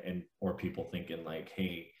go in it, and or people thinking like,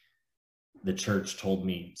 hey, the church told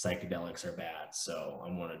me psychedelics are bad, so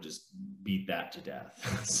I want to just beat that to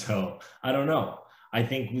death. So I don't know. I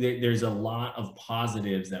think there's a lot of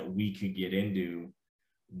positives that we could get into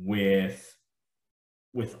with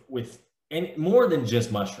and more than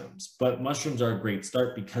just mushrooms. But mushrooms are a great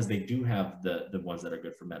start, because they do have the ones that are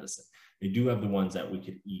good for medicine. They do have the ones that we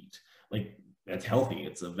could eat. Like, that's healthy.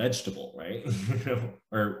 It's a vegetable, right?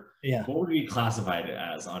 Or Yeah. what would we classify it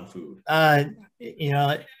as on food? You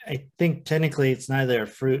know, I think technically it's neither a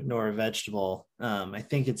fruit nor a vegetable. I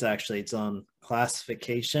think it's actually its own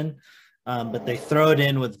classification, but they throw it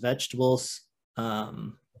in with vegetables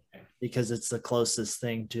because it's the closest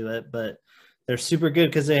thing to it. But they're super good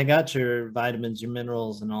because they got your vitamins, your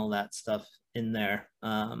minerals, and all that stuff in there.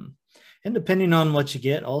 And depending on what you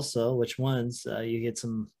get, also which ones, you get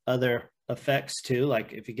some other effects too.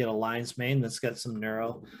 Like if you get a lion's mane, that's got some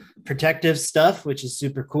neuroprotective stuff, which is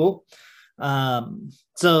super cool.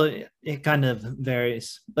 So it kind of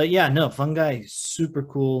varies. But yeah, no, fungi, super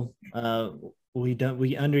cool. We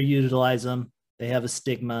underutilize them. They have a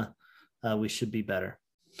stigma. We should be better.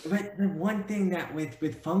 But the one thing that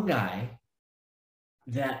with fungi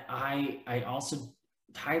that I also,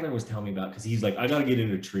 Tyler was telling me about, because he's like, I got to get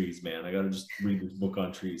into trees, man. I got to just read this book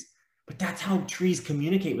on trees. But that's how trees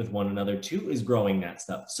communicate with one another too, is growing that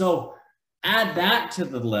stuff. So add that to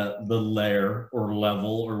the layer or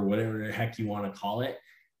level or whatever the heck you want to call it.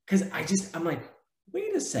 Because I'm like,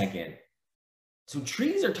 wait a second. So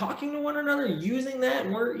trees are talking to one another, using that,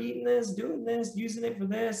 and we're eating this, doing this, using it for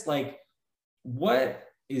this. Like, what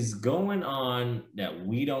is going on that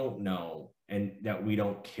we don't know and that we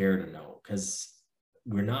don't care to know? Because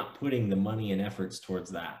we're not putting the money and efforts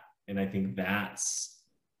towards that. And I think that's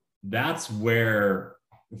where,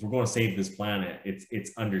 if we're going to save this planet,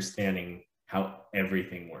 it's understanding how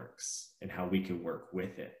everything works and how we can work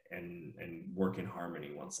with it and work in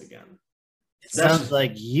harmony once again. It sounds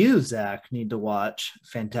like you, Zach, need to watch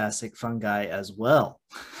Fantastic Fungi as well.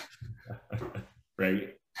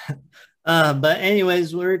 Right. But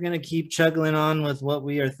anyways, we're going to keep chugging on with what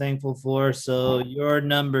we are thankful for. So your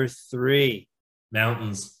number 3.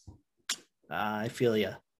 Mountains. I feel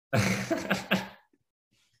you.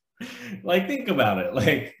 Like, think about it.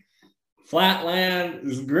 Like, flat land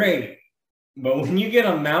is great, but when you get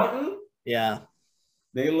a mountain, yeah,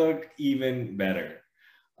 they look even better.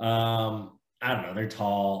 I don't know. They're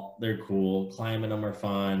tall. They're cool. Climbing them are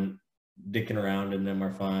fun. Dicking around in them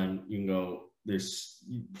are fun. You can go.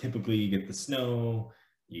 Typically you get the snow.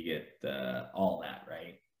 You get all that,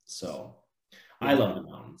 right? So I love the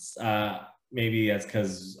mountains. Maybe that's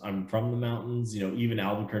because I'm from the mountains. You know, even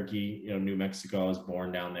Albuquerque, you know, New Mexico. I was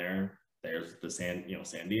born down there. There's the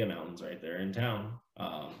Sandia Mountains right there in town.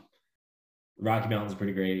 Rocky Mountains are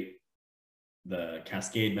pretty great. The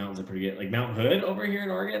Cascade Mountains are pretty good. Like Mount Hood over here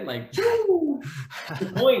in Oregon, like,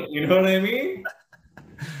 good point. You know what I mean?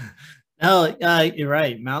 No, you're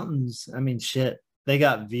right. Mountains, I mean, shit, they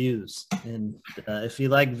got views. And if you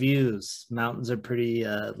like views, mountains are pretty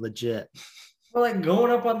legit. Well, like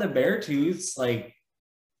going up on the Beartooths, like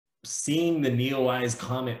seeing the Neowise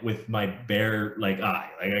Comet with my bare eye.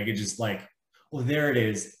 Like I could just like, oh, there it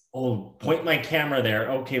is. Oh, point my camera there.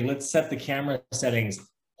 Okay, let's set the camera settings.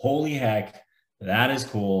 Holy heck, that is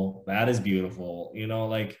cool. That is beautiful. You know,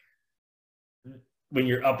 like when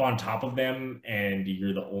you're up on top of them and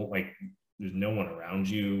you're the old, like there's no one around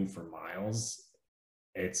you for miles.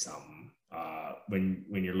 It's when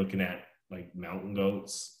you're looking at like mountain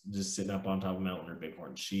goats just sitting up on top of a mountain, or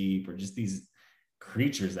bighorn sheep, or just these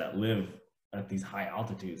creatures that live at these high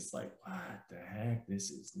altitudes, like, what the heck, this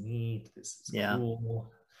is neat, this is cool.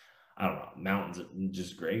 I don't know, mountains are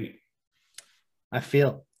just great. I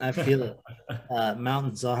feel it.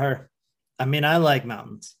 Mountains are, I mean, I like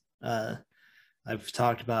mountains. I've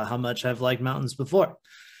talked about how much I've liked mountains before.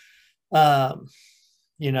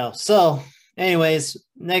 You know, so anyways,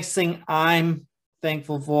 next thing I'm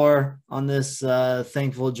thankful for on this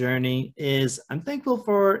thankful journey is I'm thankful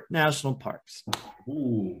for national parks.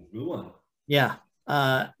 Ooh, good one. Yeah.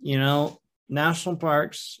 You know, national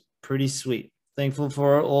parks, pretty sweet. Thankful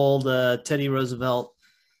for old Teddy Roosevelt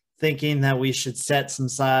thinking that we should set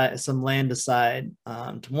some land aside,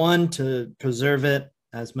 to preserve it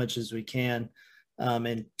as much as we can,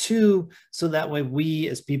 and 2, so that way we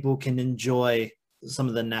as people can enjoy some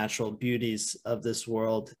of the natural beauties of this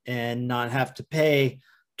world and not have to pay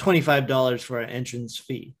 $25 for an entrance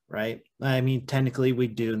fee, right? I mean, technically we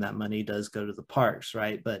do, and that money does go to the parks,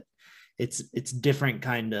 right? But it's different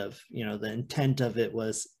kind of, you know, the intent of it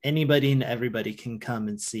was anybody and everybody can come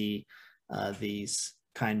and see these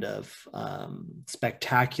kind of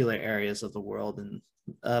spectacular areas of the world, and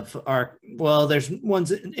of our, well, there's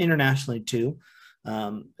ones internationally too,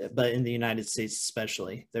 but in the United States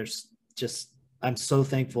especially, there's just, I'm so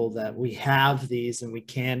thankful that we have these and we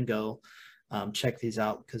can go check these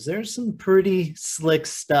out, because there's some pretty slick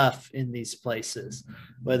stuff in these places,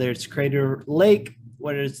 whether it's Crater Lake,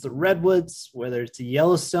 whether it's the Redwoods, whether it's the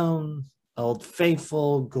Yellowstone, Old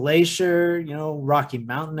Faithful, Glacier, you know, Rocky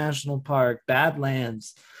Mountain National Park,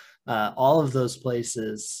 Badlands, all of those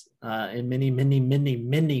places, and many, many, many,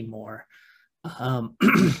 many more. I'm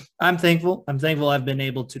thankful. I've been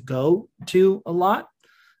able to go to a lot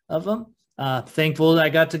of them. Thankful that I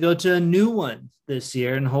got to go to a new one this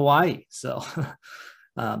year in Hawaii. So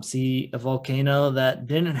see a volcano that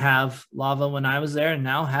didn't have lava when I was there and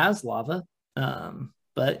now has lava.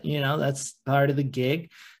 But, you know, that's part of the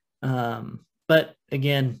gig. But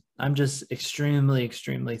again, I'm just extremely,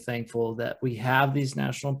 extremely thankful that we have these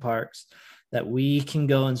national parks, that we can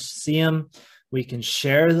go and see them. We can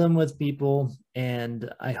share them with people.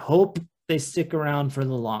 And I hope they stick around for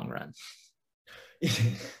the long run.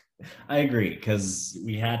 I agree, because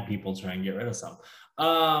we had people try and get rid of some.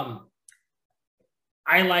 I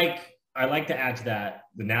like to add to that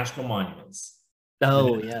the national monuments.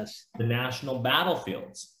 Oh, yes. The national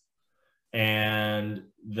battlefields and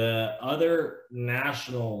the other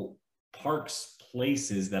national parks,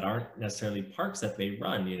 places that aren't necessarily parks that they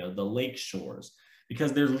run, you know, the lake shores,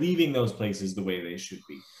 because they're leaving those places the way they should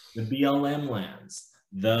be. The BLM lands,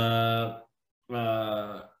 the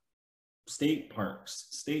state parks,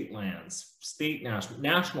 state lands, state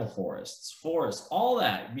national forests, all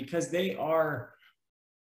that, because they are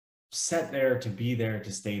set there to be there,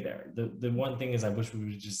 to stay there. The one thing is I wish we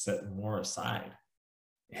would just set more aside.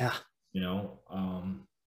 Yeah. You know,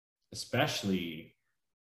 especially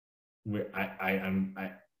where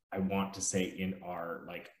I want to say in our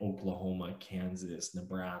like Oklahoma, Kansas,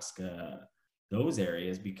 Nebraska, those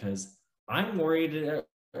areas, because I'm worried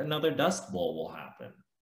another Dust Bowl will happen.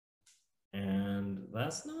 And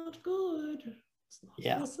that's not good. It's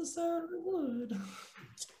not necessarily good.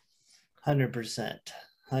 100%.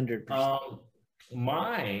 100%.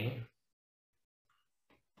 My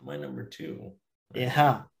number 2.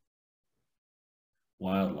 Yeah.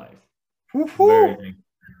 Wildlife. Woo-hoo. Very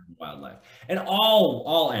wildlife. And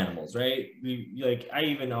all animals, right? Like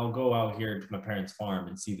I'll go out here to my parents' farm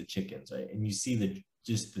and see the chickens, right? And you see the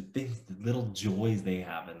things, the little joys they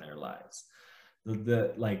have in their lives.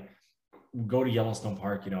 The like go to Yellowstone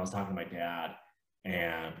Park, I was talking to my dad,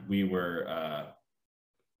 and we were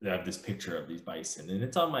I have this picture of these bison, and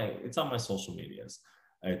it's on my social medias.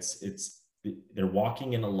 They're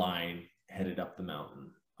walking in a line headed up the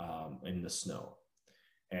mountain in the snow,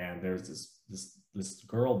 and there's this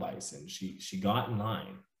girl bison. She got in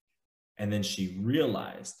line, and then she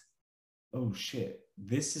realized, oh shit,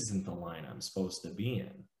 this isn't the line I'm supposed to be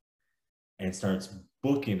in, and starts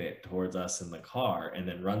booking it towards us in the car, and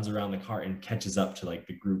then runs around the car and catches up to like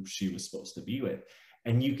the group she was supposed to be with.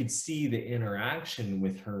 And you could see the interaction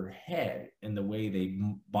with her head and the way they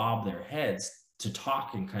bob their heads to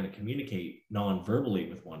talk and kind of communicate non-verbally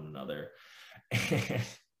with one another. And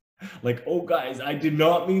like, oh guys, I did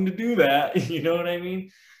not mean to do that. You know what I mean?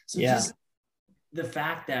 So just the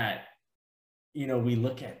fact that, we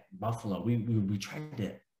look at buffalo, we try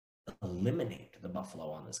to eliminate the buffalo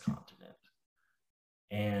on this continent,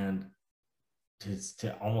 and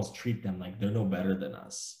to almost treat them like they're no better than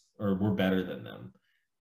us, or we're better than them.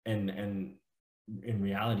 And in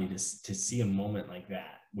reality, to see a moment like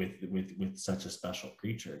that with such a special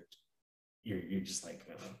creature, you're just like,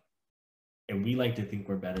 and we like to think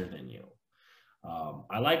we're better than you.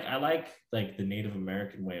 I like the Native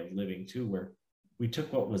American way of living too, where we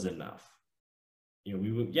took what was enough.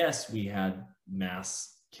 We had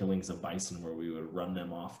mass killings of bison where we would run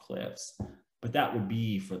them off cliffs, but that would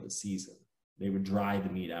be for the season. They would dry the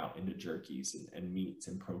meat out into jerkies and meats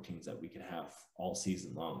and proteins that we could have all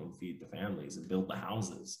season long and feed the families and build the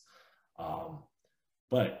houses.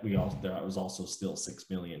 But there was also still 6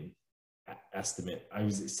 million estimate. I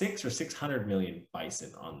was 6 or 600 million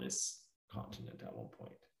bison on this continent at one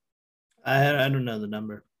point. I don't know the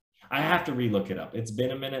number. I have to relook it up. It's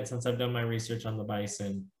been a minute since I've done my research on the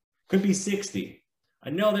bison. Could be 60.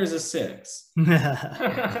 I know there's a 6.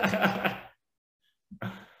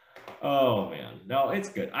 Oh man, no, it's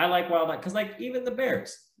good. I like wildlife because, like, even the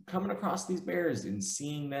bears, coming across these bears and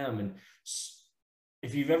seeing them, and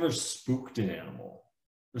if you've ever spooked an animal,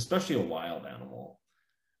 especially a wild animal,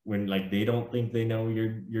 when like they don't think they know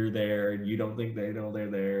you're there, and you don't think they know they're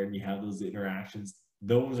there, and you have those interactions,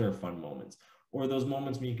 those are fun moments. Or those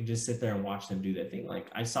moments when you can just sit there and watch them do that thing. Like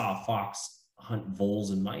I saw a fox hunt voles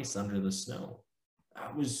and mice under the snow.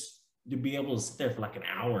 That was to be able to sit there for like an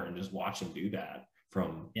hour and just watch him do that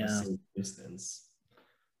from a safe distance.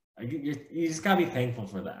 You just gotta be thankful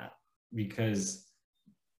for that, because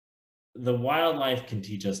the wildlife can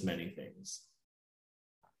teach us many things.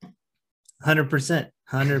 100%.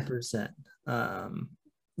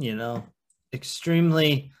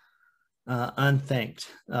 Extremely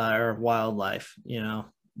unthanked our wildlife.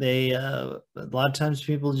 They a lot of times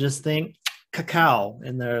people just think cacao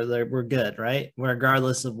and we're good, right?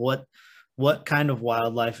 Regardless of what kind of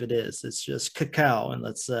wildlife it is. It's just cacao, and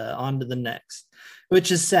let's on to the next,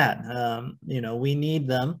 which is sad. We need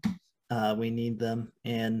them.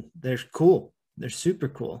 And they're cool. They're super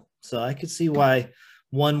cool. So I could see why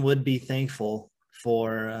one would be thankful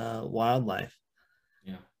for wildlife.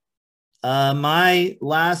 Yeah. My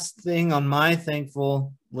last thing on my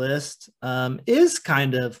thankful list is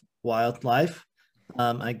kind of wildlife.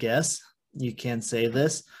 I guess you can say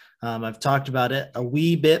this. I've talked about it a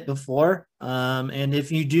wee bit before. And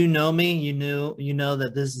if you do know me, you know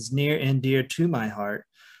that this is near and dear to my heart.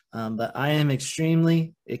 But I am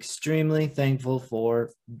extremely, extremely thankful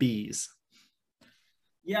for bees.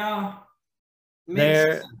 Yeah.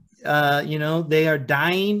 They are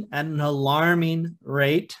dying at an alarming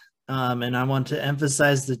rate. And I want to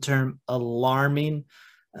emphasize the term alarming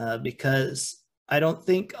because I don't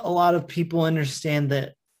think a lot of people understand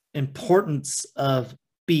the importance of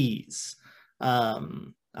bees. I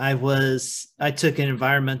took an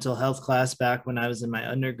environmental health class back when I was in my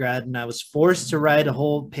undergrad, and I was forced to write a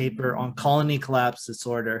whole paper on colony collapse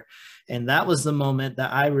disorder. And that was the moment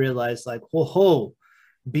that I realized, like, whoa,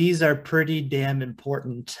 bees are pretty damn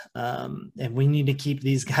important. And we need to keep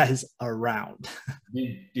these guys around. How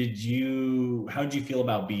did you feel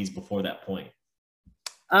about bees before that point?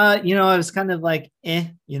 I was kind of like,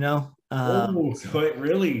 Oh, so it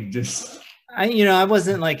really just I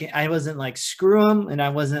wasn't like screw them, and I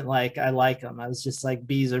wasn't like I like them. I was just like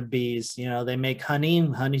bees are bees. They make honey,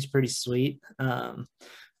 and honey's pretty sweet.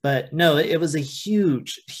 But no, it was a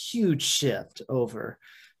huge shift over,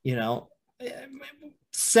 you know,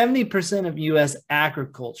 70% of US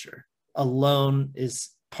agriculture alone is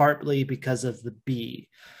partly because of the bee,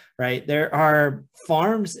 right? There are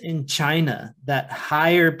farms in China that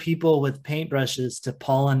hire people with paintbrushes to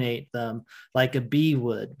pollinate them like a bee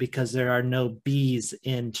would because there are no bees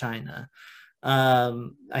in China.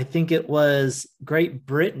 I think it was Great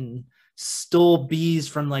Britain stole bees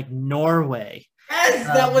from like Norway yes,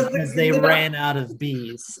 that was because they ran out of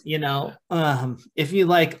bees. If you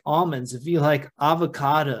like almonds, if you like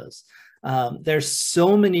avocados, there's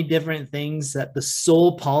so many different things that the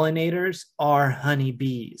sole pollinators are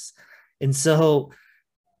honeybees. And so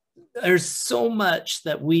there's so much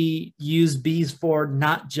that we use bees for,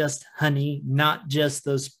 not just honey, not just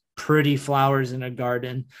those pretty flowers in a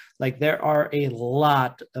garden. Like there are a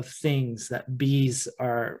lot of things that bees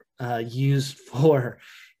are used for,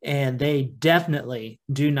 and they definitely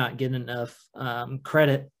do not get enough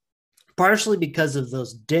credit, partially because of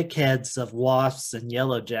those dickheads of wasps and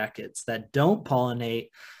yellow jackets that don't pollinate,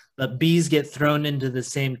 but bees get thrown into the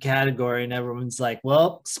same category, and everyone's like,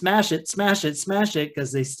 well, smash it, smash it, smash it,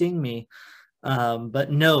 because they sting me.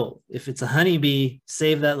 But no, if it's a honeybee,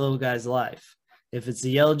 save that little guy's life. If it's a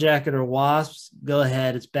yellow jacket or wasps, go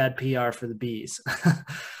ahead. It's bad PR for the bees.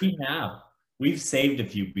 We've saved a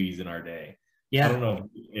few bees in our day. Yeah. I don't know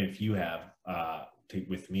if you have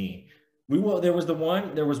with me. There was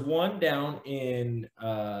one down in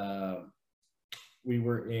we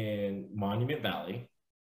were in Monument Valley.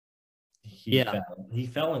 He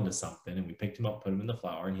fell into something, and we picked him up, put him in the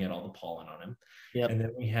flower, and he had all the pollen on him. Yep. And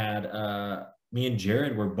then we had me and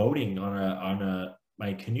Jared were boating on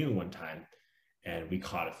my canoe one time, and we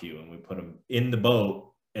caught a few, and we put them in the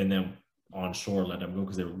boat, and then on shore let them go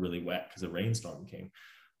because they were really wet because a rainstorm came.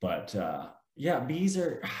 But bees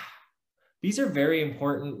are very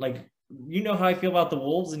important. Like, how I feel about the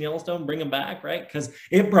wolves in Yellowstone. Bring them back, right? Because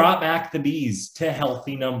it brought back the bees to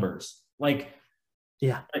healthy numbers. Like,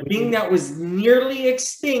 a thing that was nearly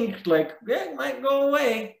extinct, like it might go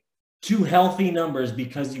away, to healthy numbers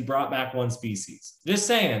because you brought back one species. Just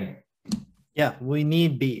saying. Yeah, we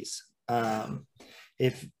need bees.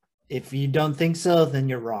 If you don't think so, then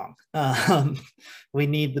you're wrong. We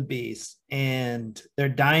need the bees, and they're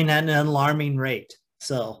dying at an alarming rate.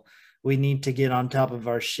 So we need to get on top of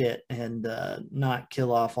our shit and not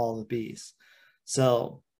kill off all the bees.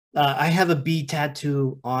 So I have a bee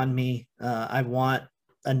tattoo on me. I want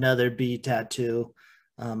another bee tattoo.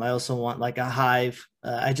 I also want like a hive.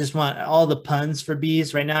 I just want all the puns for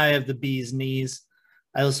bees. Right now I have the bee's knees.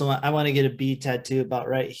 I want to get a bee tattoo about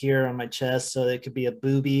right here on my chest, so it could be a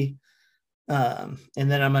booby. And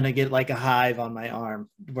then I'm going to get like a hive on my arm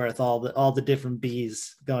with all the different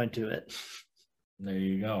bees going to it. There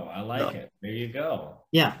you go. I like it. There you go.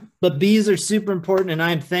 Yeah, but bees are super important, and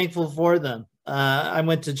I'm thankful for them. I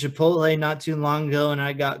went to Chipotle not too long ago, and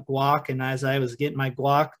I got guac. And as I was getting my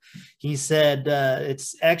guac, he said,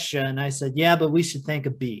 it's extra. And I said, yeah, but we should thank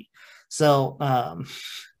a bee. So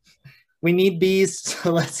we need bees.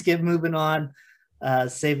 So let's get moving on.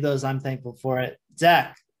 Save those. I'm thankful for it.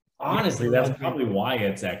 Zach. Honestly, that's probably why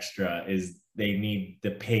it's extra, is they need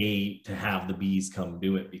the pay to have the bees come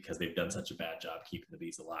do it because they've done such a bad job keeping the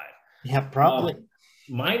bees alive. Yeah, probably.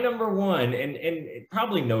 My number one, and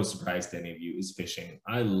probably no surprise to any of you, is fishing.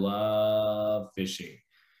 I love fishing.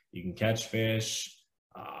 You can catch fish,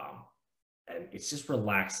 and it's just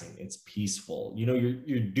relaxing. It's peaceful.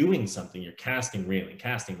 You're doing something. You're casting, reeling,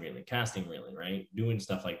 right? Doing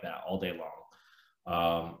stuff like that all day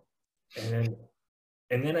long.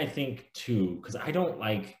 And then I think too, because I don't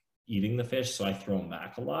like eating the fish, so I throw them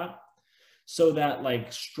back a lot. So that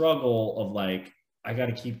like struggle of like, I got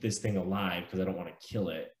to keep this thing alive because I don't want to kill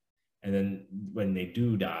it. And then when they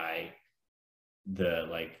do die, the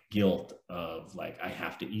like guilt of like, I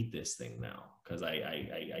have to eat this thing now because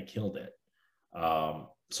I killed it.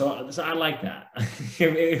 So I like that.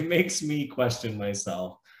 It makes me question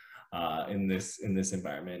myself in this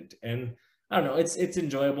environment. And I don't know, it's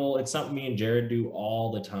enjoyable. It's something me and Jared do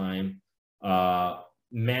all the time.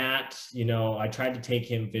 Matt, I tried to take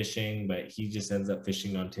him fishing, but he just ends up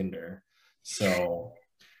fishing on Tinder. So,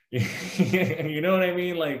 you know what I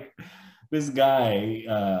mean? Like this guy,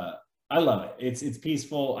 I love it. It's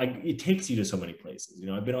peaceful. It takes you to so many places.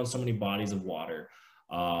 I've been on so many bodies of water,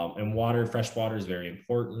 and fresh water is very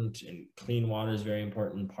important, and clean water is very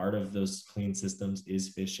important. Part of those clean systems is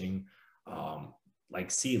fishing. like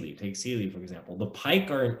Sealy. Take Sealy, for example. The pike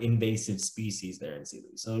are an invasive species there in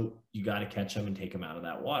Sealy. So you got to catch them and take them out of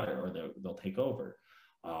that water, or they'll take over.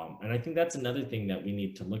 And I think that's another thing that we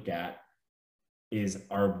need to look at is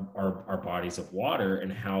our bodies of water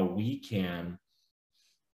and how we can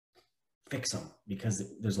fix them, because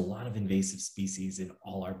there's a lot of invasive species in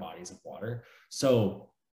all our bodies of water. So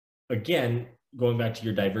again, going back to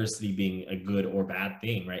your diversity being a good or bad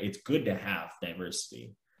thing, right? It's good to have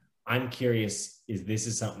diversity. I'm curious, is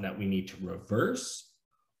this something that we need to reverse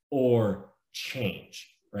or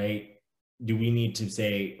change, right? Do we need to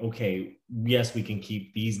say, okay, yes, we can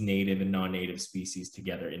keep these native and non-native species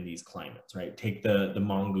together in these climates, right? Take the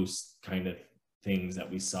mongoose kind of things that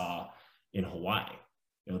we saw in Hawaii.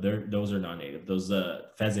 You know, those are non-native. Those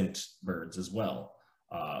pheasant birds as well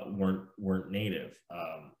weren't native.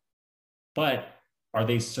 But are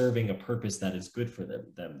they serving a purpose that is good for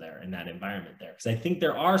them there in that environment there? Because I think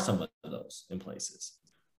there are some of those in places,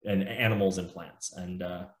 and animals and plants. And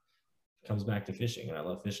it comes back to fishing, and I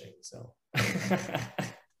love fishing. So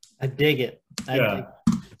I dig it. Dig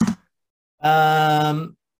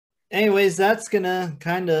it. Anyways, that's gonna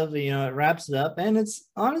kind of, it wraps it up, and it's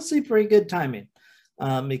honestly pretty good timing.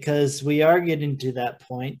 Because we are getting to that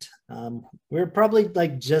point. We're probably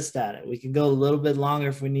like just at it. We could go a little bit longer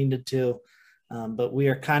if we needed to, but we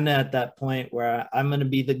are kind of at that point where I'm going to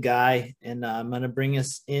be the guy, and I'm going to bring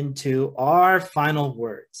us into our final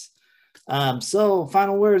words. So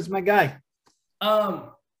final words, my guy.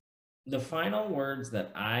 The final words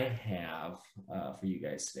that I have for you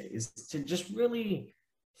guys today is to just really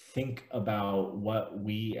think about what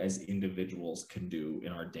we as individuals can do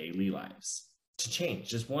in our daily lives to change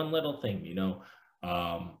just one little thing,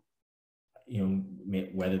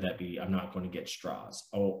 whether that be, I'm not going to get straws.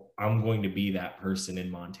 Oh, I'm going to be that person in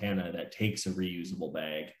Montana that takes a reusable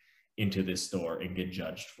bag into this store and get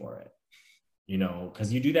judged for it.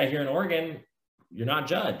 Because you do that here in Oregon, you're not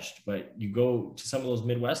judged, but you go to some of those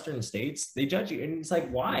Midwestern states, they judge you. And it's like,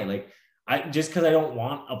 why? Like, just because I don't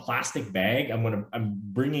want a plastic bag, I'm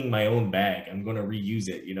bringing my own bag. I'm going to reuse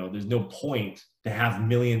it. There's no point to have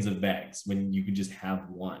millions of bags when you can just have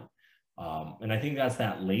one. And I think that's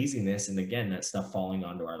that laziness. And again, that stuff falling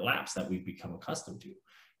onto our laps that we've become accustomed to.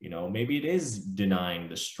 Maybe it is denying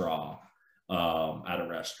the straw at a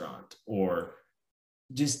restaurant, or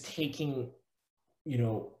just taking,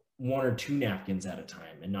 one or two napkins at a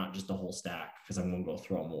time and not just a whole stack because I'm going to go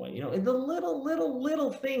throw them away. The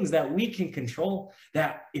little things that we can control,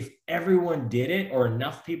 that if everyone did it or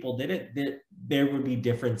enough people did it, that there would be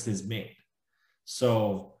differences made.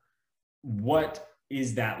 So what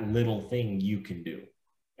is that little thing you can do?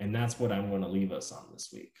 And that's what I'm going to leave us on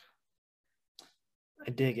this week.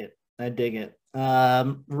 I dig it.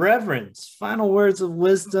 Reverence, final words of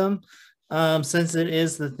wisdom. Since it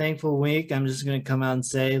is the thankful week, I'm just going to come out and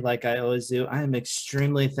say, like I always do, I am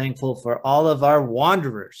extremely thankful for all of our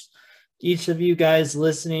wanderers. Each of you guys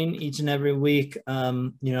listening each and every week,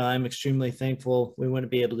 I'm extremely thankful. We wouldn't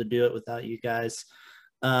be able to do it without you guys.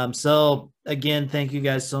 So again, thank you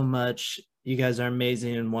guys so much. You guys are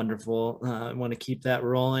amazing and wonderful. I want to keep that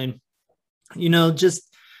rolling.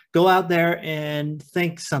 Just go out there and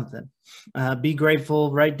think something. Be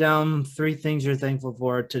grateful. Write down 3 things you're thankful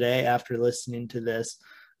for today after listening to this.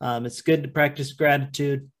 It's good to practice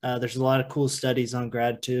gratitude. There's a lot of cool studies on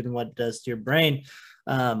gratitude and what it does to your brain.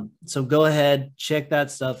 So go ahead, check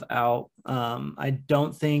that stuff out. I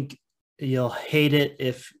don't think you'll hate it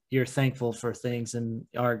if you're thankful for things and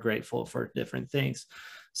are grateful for different things.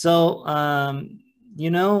 So,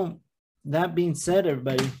 that being said,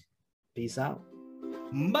 everybody, peace out.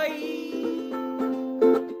 Bye.